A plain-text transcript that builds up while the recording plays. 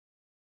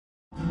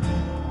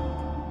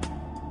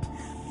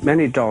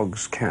Many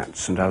dogs,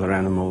 cats and other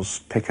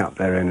animals pick up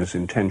their owners'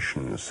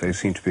 intentions. They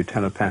seem to be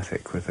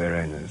telepathic with their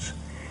owners.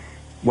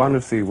 One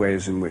of the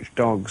ways in which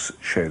dogs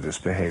show this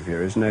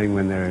behaviour is knowing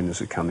when their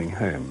owners are coming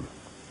home.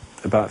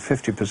 About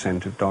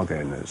 50% of dog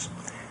owners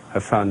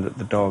have found that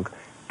the dog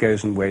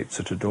goes and waits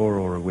at a door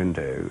or a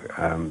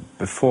window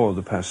before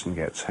the person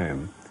gets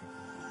home.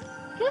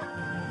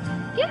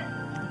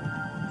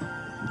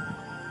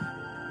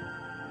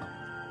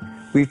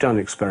 We've done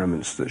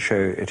experiments that show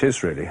it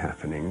is really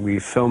happening. We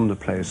film the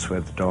place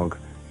where the dog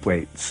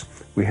waits.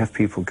 We have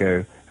people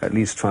go at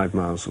least 5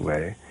 miles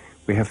away.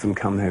 We have them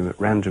come home at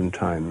random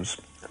times.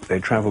 They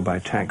travel by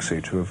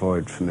taxi to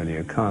avoid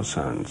familiar car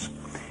sounds.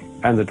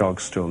 And the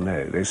dogs still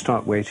know. They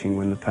start waiting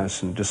when the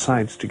person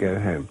decides to go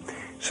home.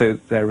 So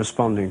they're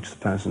responding to the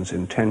person's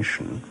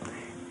intention,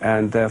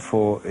 and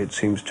therefore it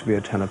seems to be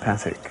a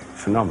telepathic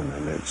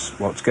phenomenon. It's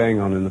what's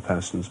going on in the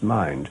person's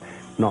mind,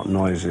 not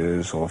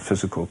noises or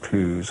physical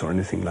clues or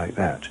anything like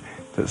that,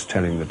 that's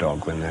telling the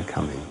dog when they're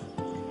coming.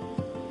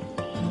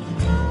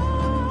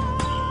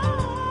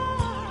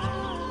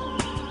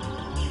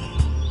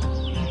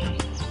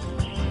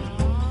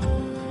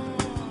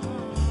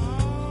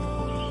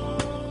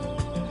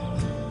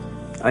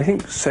 I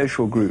think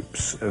social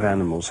groups of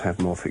animals have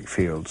morphic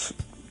fields.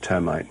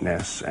 Termite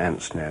nests,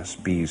 ants' nests,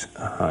 bees'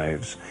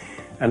 hives,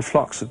 and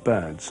flocks of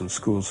birds and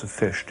schools of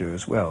fish do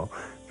as well.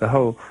 The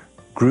whole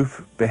group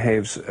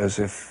behaves as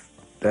if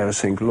they're a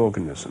single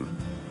organism.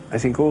 I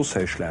think all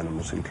social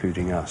animals,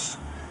 including us,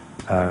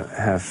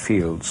 have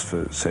fields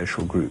for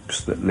social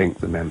groups that link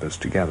the members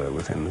together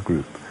within the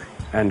group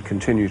and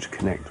continue to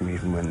connect them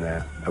even when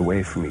they're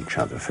away from each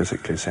other,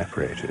 physically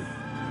separated.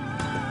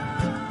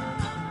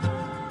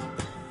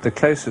 The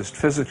closest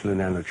physical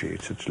analogy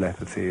to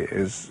telepathy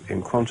is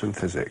in quantum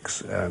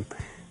physics,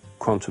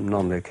 quantum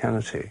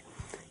non-locality.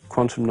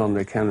 Quantum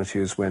non-locality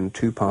is when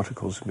two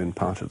particles have been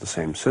part of the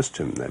same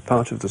system. They're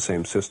part of the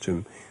same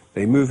system,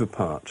 they move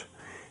apart,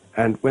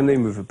 and when they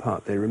move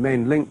apart they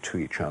remain linked to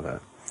each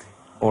other,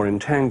 or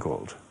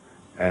entangled,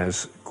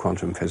 as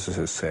quantum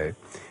physicists say,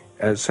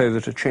 so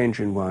that a change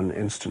in one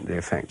instantly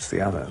affects the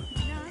other.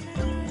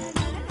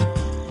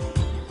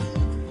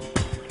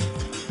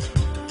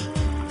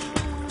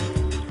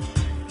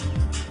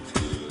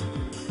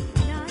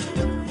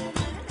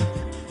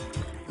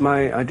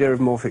 My idea of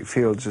morphic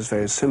fields is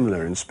very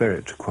similar in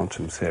spirit to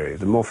quantum theory.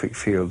 The morphic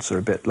fields are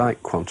a bit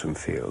like quantum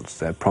fields.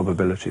 They're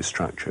probability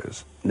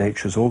structures.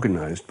 Nature's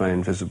organized by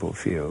invisible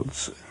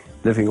fields.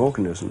 Living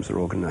organisms are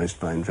organized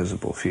by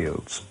invisible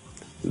fields.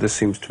 This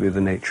seems to be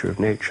the nature of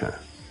nature.